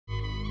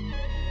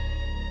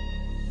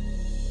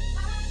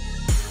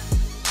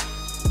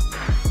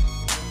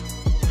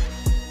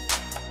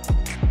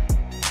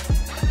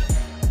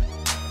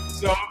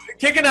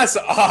kicking us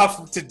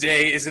off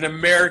today is an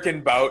American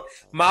bout,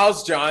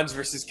 Miles Johns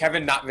versus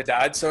Kevin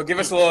Natvidad. So give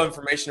us a little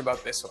information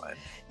about this one.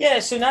 Yeah,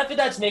 so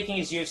Natividad's making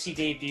his UFC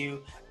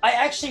debut. I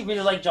actually really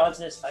like Johns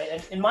in this fight,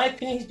 and in my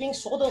opinion, he's being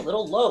sold a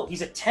little low.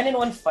 He's a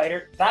 10-1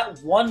 fighter. That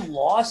one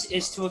loss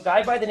is to a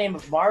guy by the name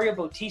of Mario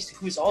Bautista,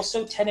 who is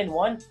also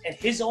 10-1, and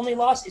his only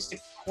loss is to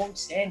Quote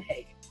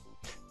Sandhagen.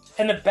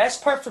 And the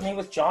best part for me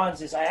with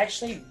Johns is I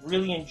actually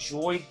really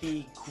enjoyed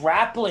the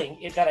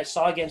grappling that I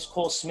saw against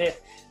Cole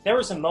Smith. There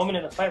was a moment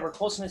in the fight where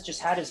Cole Smith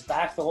just had his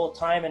back the whole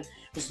time and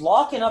was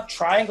locking up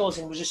triangles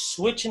and was just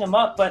switching him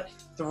up. But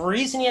the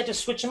reason he had to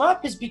switch him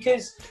up is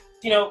because,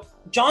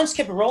 Johns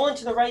kept rolling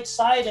to the right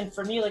side. And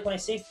for me, like when I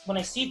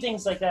see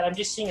things like that, I'm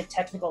just seeing a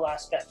technical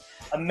aspect,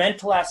 a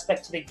mental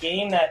aspect to the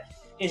game that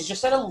is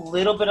just at a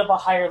little bit of a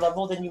higher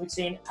level than you would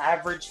say an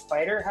average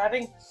fighter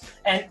having.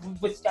 And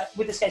with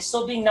this guy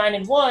still being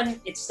 9-1,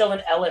 it's still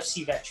an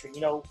LFC veteran.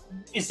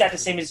 Is that the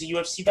same as a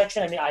UFC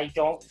veteran? I mean,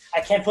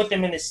 I can't put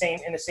them in the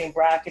same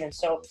bracket. And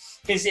so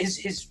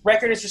his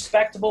record is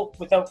respectable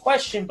without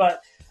question,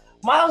 but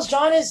Miles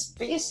John is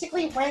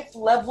basically ranked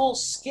level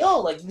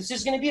skill. Like, this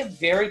is going to be a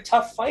very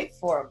tough fight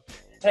for him.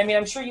 And I mean,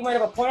 I'm sure you might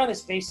have a point on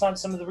this based on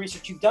some of the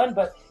research you've done,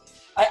 but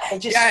I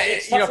just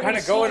kind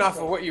of going off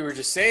of what you were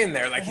just saying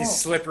there, like his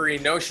slippery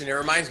notion. It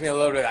reminds me a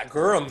little bit of that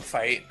Guram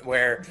fight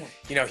where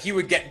he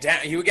would get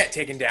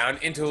taken down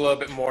into a little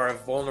bit more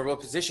of vulnerable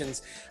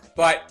positions,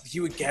 but he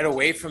would get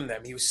away from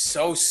them. He was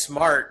so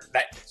smart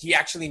that he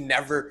actually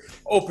never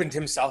opened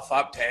himself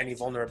up to any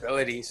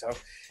vulnerability. So,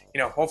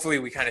 hopefully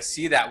we kind of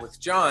see that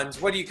with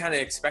Johns. What are you kind of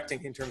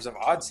expecting in terms of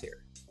odds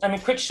here? I mean,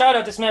 quick shout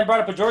out, this man brought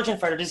up a Georgian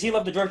fighter. Does he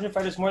love the Georgian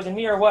fighters more than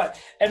me or what?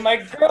 And my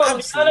girl,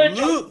 Liana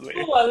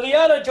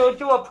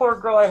Jodua, poor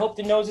girl, I hope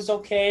the nose is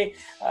okay.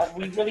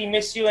 We really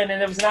miss you, and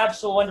it was an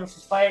absolute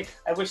wonderful fight.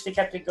 I wish they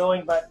kept it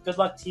going, but good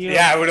luck to you.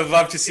 Yeah, I would have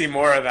loved to see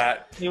more of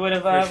that. We would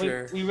have.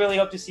 Sure. We really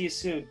hope to see you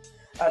soon.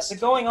 So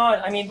going on,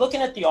 I mean,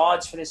 looking at the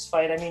odds for this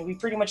fight, I mean, we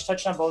pretty much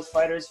touched on both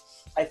fighters.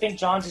 I think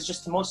Johns is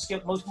just the more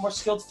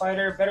skilled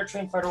fighter, better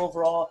trained fighter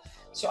overall.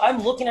 So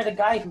I'm looking at a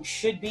guy who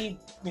should be,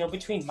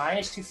 between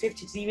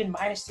 -250 to even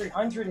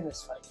 -300 in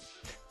this fight.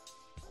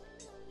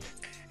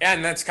 Yeah,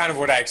 and that's kind of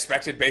what I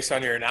expected based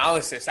on your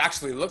analysis.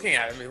 Actually looking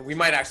at him, we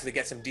might actually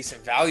get some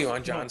decent value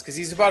on Johns because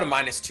he's about a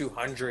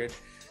 -200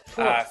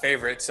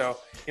 favorite. So,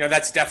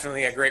 that's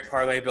definitely a great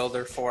parlay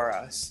builder for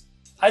us.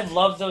 I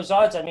love those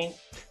odds. I mean,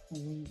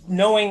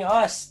 knowing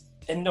us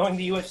and knowing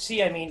the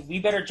UFC, I mean, we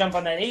better jump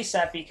on that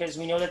ASAP because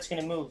we know that's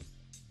going to move.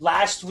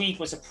 Last week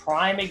was a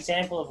prime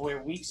example of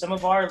where some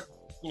of our,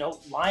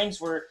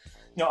 lines were,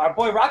 our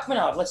boy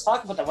Rakhmonov, let's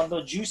talk about that. One of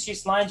the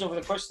juiciest lines over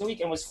the course of the week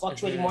and was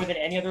fluctuating more than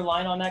any other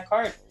line on that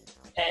card.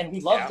 And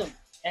we loved him.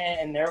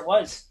 And there it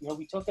was.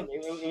 We took him.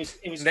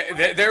 It was.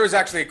 There was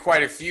actually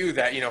quite a few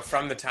that,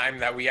 from the time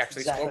that we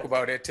actually spoke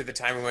about it to the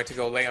time we went to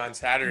go lay on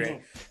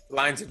Saturday,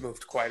 lines have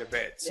moved quite a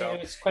bit. So,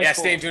 cool.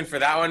 Stay tuned for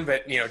that one.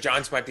 But,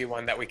 Johns might be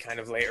one that we kind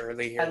of lay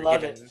early here,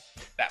 given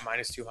that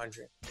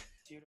 -200.